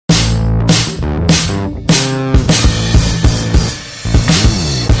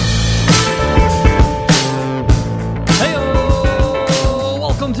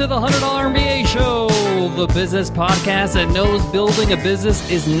the business podcast that knows building a business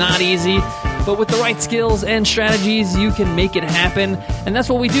is not easy, but with the right skills and strategies, you can make it happen. And that's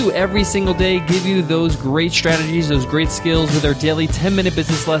what we do every single day, give you those great strategies, those great skills with our daily 10-minute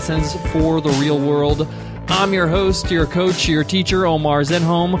business lessons for the real world. I'm your host, your coach, your teacher, Omar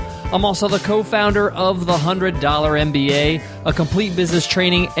Zenhom. I'm also the co-founder of the $100 MBA, a complete business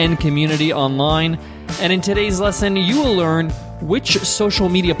training and community online. And in today's lesson, you will learn which social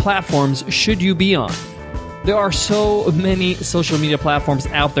media platforms should you be on. There are so many social media platforms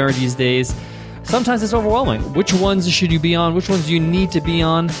out there these days. Sometimes it's overwhelming. Which ones should you be on? Which ones do you need to be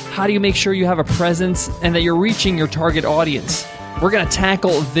on? How do you make sure you have a presence and that you're reaching your target audience? We're going to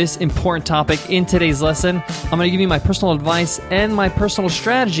tackle this important topic in today's lesson. I'm going to give you my personal advice and my personal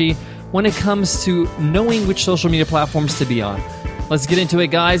strategy when it comes to knowing which social media platforms to be on. Let's get into it,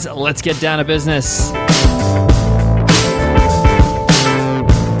 guys. Let's get down to business.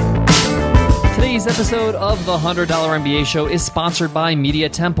 Today's episode of the $100 MBA Show is sponsored by Media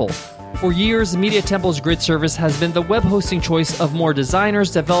Temple. For years, Media Temple's grid service has been the web hosting choice of more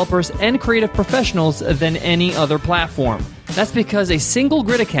designers, developers, and creative professionals than any other platform. That's because a single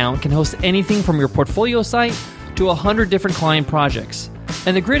grid account can host anything from your portfolio site to 100 different client projects.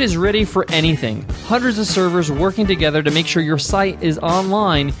 And the grid is ready for anything. Hundreds of servers working together to make sure your site is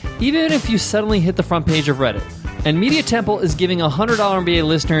online, even if you suddenly hit the front page of Reddit. And Media Temple is giving $100 MBA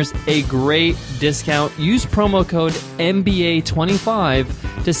listeners a great discount. Use promo code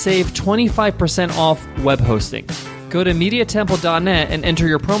MBA353 to save 25% off web hosting. Go to MediaTemple.net and enter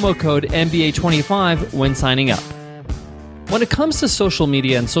your promo code MBA353 when signing up. When it comes to social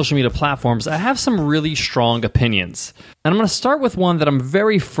media and social media platforms, I have some really strong opinions. And I'm going to start with one that I'm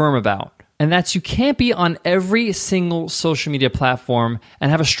very firm about. And that's you can't be on every single social media platform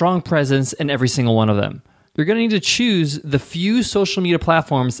and have a strong presence in every single one of them. You're going to need to choose the few social media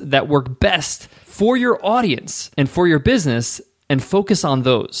platforms that work best for your audience and for your business and focus on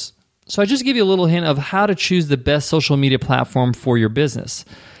those. So I just give you a little hint of how to choose the best social media platform for your business.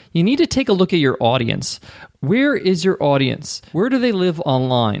 You need to take a look at your audience. Where is your audience? Where do they live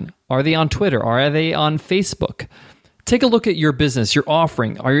online? Are they on Twitter? Are they on Facebook? Take a look at your business, your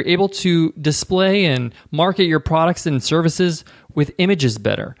offering. Are you able to display and market your products and services with images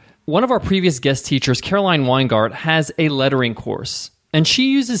better? One of our previous guest teachers, Caroline Weingart, has a lettering course. And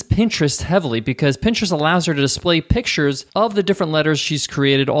she uses Pinterest heavily because Pinterest allows her to display pictures of the different letters she's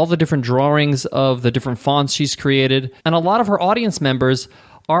created, all the different drawings of the different fonts she's created. And a lot of her audience members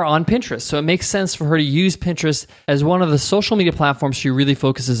are on Pinterest. So it makes sense for her to use Pinterest as one of the social media platforms she really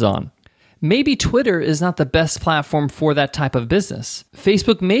focuses on. Maybe Twitter is not the best platform for that type of business.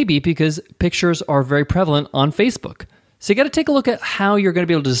 Facebook may be because pictures are very prevalent on Facebook. So you got to take a look at how you're going to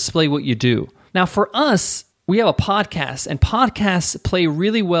be able to display what you do. Now for us, we have a podcast, and podcasts play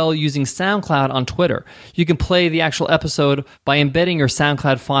really well using SoundCloud on Twitter. You can play the actual episode by embedding your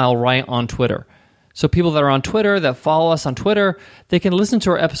SoundCloud file right on Twitter. So people that are on Twitter, that follow us on Twitter, they can listen to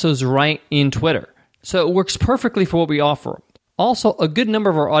our episodes right in Twitter. So it works perfectly for what we offer. Also, a good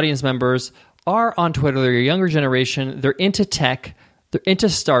number of our audience members are on Twitter. They're a younger generation. They're into tech. They're into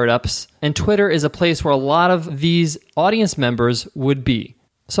startups. And Twitter is a place where a lot of these audience members would be.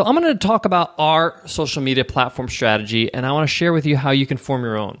 So I'm going to talk about our social media platform strategy, and I want to share with you how you can form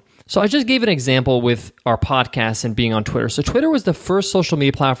your own. So I just gave an example with our podcast and being on Twitter. So Twitter was the first social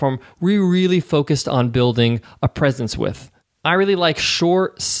media platform we really focused on building a presence with. I really like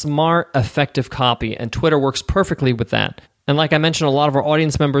short, smart, effective copy, and Twitter works perfectly with that. And like I mentioned, a lot of our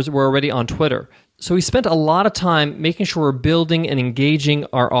audience members were already on Twitter. So we spent a lot of time making sure we're building and engaging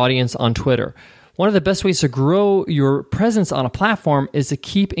our audience on Twitter. One of the best ways to grow your presence on a platform is to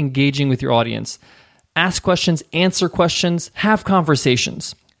keep engaging with your audience. Ask questions, answer questions, have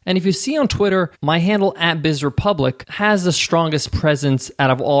conversations. And if you see on Twitter, my handle @BizRepublic has the strongest presence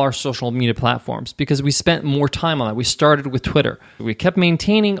out of all our social media platforms because we spent more time on it. We started with Twitter. We kept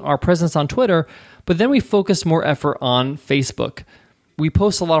maintaining our presence on Twitter, but then we focused more effort on Facebook. We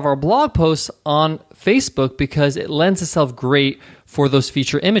post a lot of our blog posts on Facebook because it lends itself great for those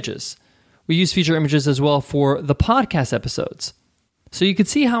feature images. We use feature images as well for the podcast episodes. So you can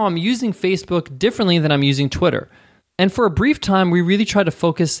see how I'm using Facebook differently than I'm using Twitter. And for a brief time, we really tried to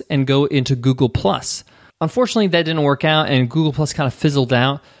focus and go into Google+. Unfortunately, that didn't work out and Google+ kind of fizzled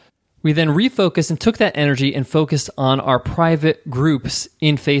out. We then refocused and took that energy and focused on our private groups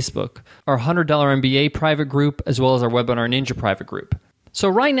in Facebook, our $100 MBA private group, as well as our Webinar Ninja private group. So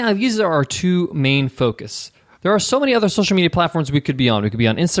right now, these are our two main focus. There are so many other social media platforms we could be on. We could be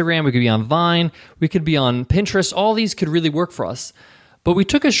on Instagram, we could be on Vine, we could be on Pinterest. All these could really work for us. But we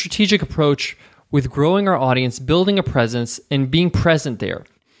took a strategic approach with growing our audience, building a presence, and being present there.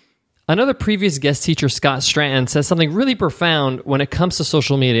 Another previous guest teacher, Scott Stratton, says something really profound when it comes to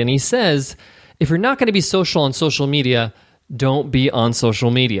social media. And he says, if you're not going to be social on social media, don't be on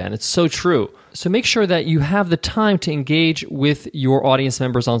social media. And it's so true. So make sure that you have the time to engage with your audience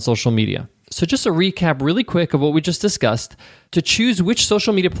members on social media. So just a recap really quick of what we just discussed. To choose which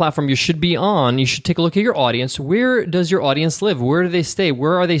social media platform you should be on, you should take a look at your audience. Where does your audience live? Where do they stay?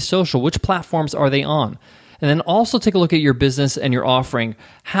 Where are they social? Which platforms are they on? And then also take a look at your business and your offering.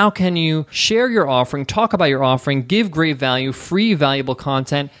 How can you share your offering, talk about your offering, give great value, free valuable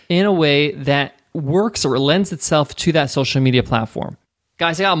content in a way that works or lends itself to that social media platform?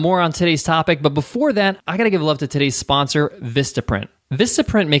 Guys, I got more on today's topic, but before that, I got to give love to today's sponsor, Vistaprint.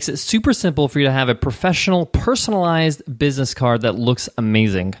 Vistaprint makes it super simple for you to have a professional, personalized business card that looks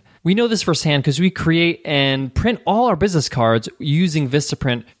amazing. We know this firsthand because we create and print all our business cards using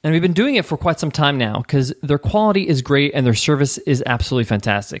Vistaprint, and we've been doing it for quite some time now because their quality is great and their service is absolutely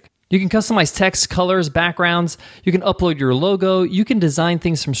fantastic. You can customize text, colors, backgrounds, you can upload your logo, you can design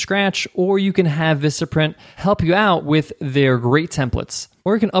things from scratch, or you can have Vistaprint help you out with their great templates.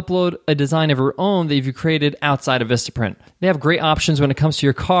 Or you can upload a design of your own that you've created outside of Vistaprint. They have great options when it comes to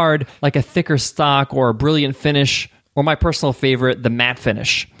your card, like a thicker stock or a brilliant finish, or my personal favorite, the matte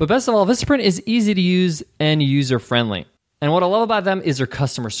finish. But best of all, Vistaprint is easy to use and user-friendly. And what I love about them is their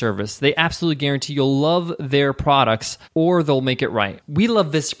customer service. They absolutely guarantee you'll love their products or they'll make it right. We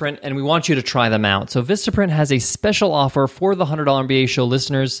love Vistaprint and we want you to try them out. So Vistaprint has a special offer for the $100 MBA Show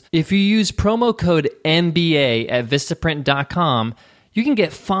listeners. If you use promo code MBA at Vistaprint.com, you can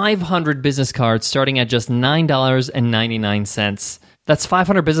get 500 business cards starting at just $9.99. That's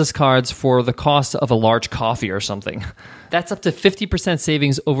 500 business cards for the cost of a large coffee or something. That's up to 50%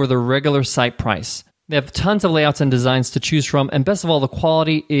 savings over the regular site price. They have tons of layouts and designs to choose from, and best of all, the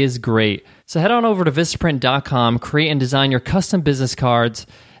quality is great. So head on over to Vistaprint.com, create and design your custom business cards,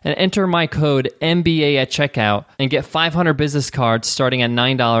 and enter my code MBA at checkout and get 500 business cards starting at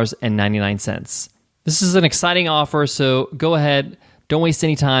 $9.99. This is an exciting offer, so go ahead, don't waste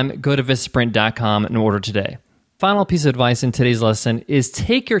any time, go to Vistaprint.com and order today. Final piece of advice in today's lesson is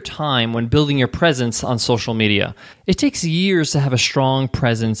take your time when building your presence on social media. It takes years to have a strong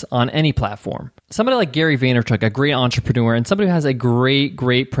presence on any platform. Somebody like Gary Vaynerchuk, a great entrepreneur, and somebody who has a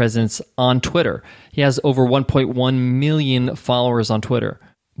great presence on Twitter. He has over 1.1 million followers on Twitter.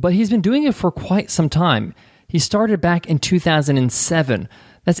 But he's been doing it for quite some time. He started back in 2007.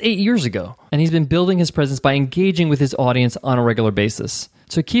 That's 8 years ago. And he's been building his presence by engaging with his audience on a regular basis.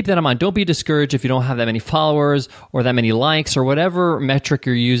 So keep that in mind. Don't be discouraged if you don't have that many followers or that many likes or whatever metric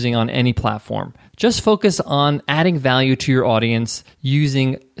you're using on any platform. Just focus on adding value to your audience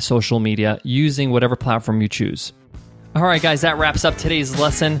using social media, using whatever platform you choose. All right, guys, that wraps up today's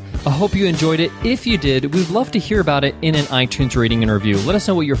lesson. I hope you enjoyed it. If you did, we'd love to hear about it in an iTunes rating and review. Let us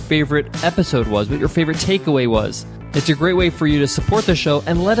know what your favorite episode was, what your favorite takeaway was. It's a great way for you to support the show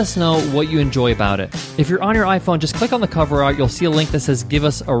and let us know what you enjoy about it. If you're on your iPhone, just click on the cover art. You'll see a link that says give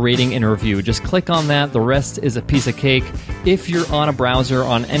us a rating and review. Just click on that. The rest is a piece of cake. If you're on a browser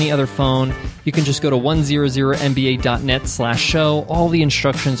on any other phone, you can just go to 100mba.net/show. All the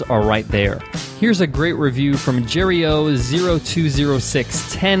instructions are right there. Here's a great review from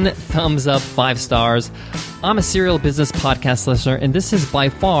Jerryo0206. 10 thumbs up, 5 stars. I'm a serial business podcast listener, and this is by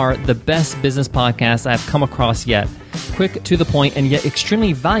far the best business podcast I've come across yet. Quick, to the point, and yet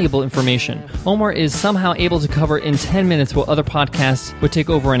extremely valuable information. Omar is somehow able to cover in 10 minutes what other podcasts would take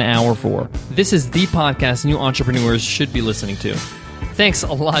over an hour for. This is the podcast new entrepreneurs should be listening to. Thanks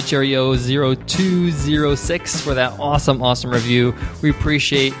a lot, Jerryo0206, for that awesome review. We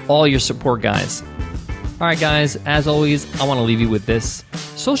appreciate all your support, guys. All right, guys, as always, I want to leave you with this.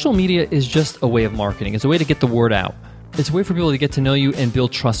 Social media is just a way of marketing. It's a way to get the word out. It's a way for people to get to know you and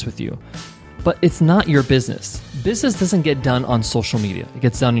build trust with you. But it's not your business. Business doesn't get done on social media. It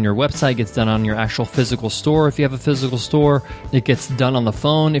gets done on your website, it gets done on your actual physical store if you have a physical store. It gets done on the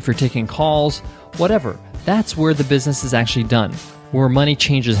phone if you're taking calls, whatever. That's where the business is actually done, where money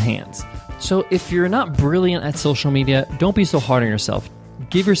changes hands. So if you're not brilliant at social media, don't be so hard on yourself.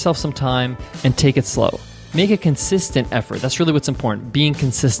 Give yourself some time and take it slow. Make a consistent effort. That's really what's important, being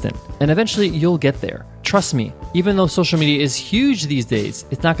consistent. And eventually you'll get there. Trust me, even though social media is huge these days,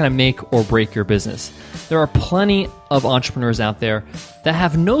 it's not going to make or break your business. There are plenty of entrepreneurs out there that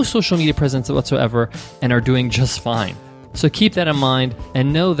have no social media presence whatsoever and are doing just fine. So keep that in mind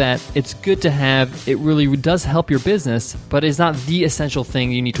and know that it's good to have. It really does help your business, but it's not the essential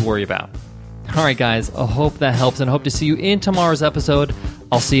thing you need to worry about. All right, guys, I hope that helps and I hope to see you in tomorrow's episode.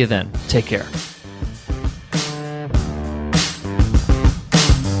 I'll see you then. Take care.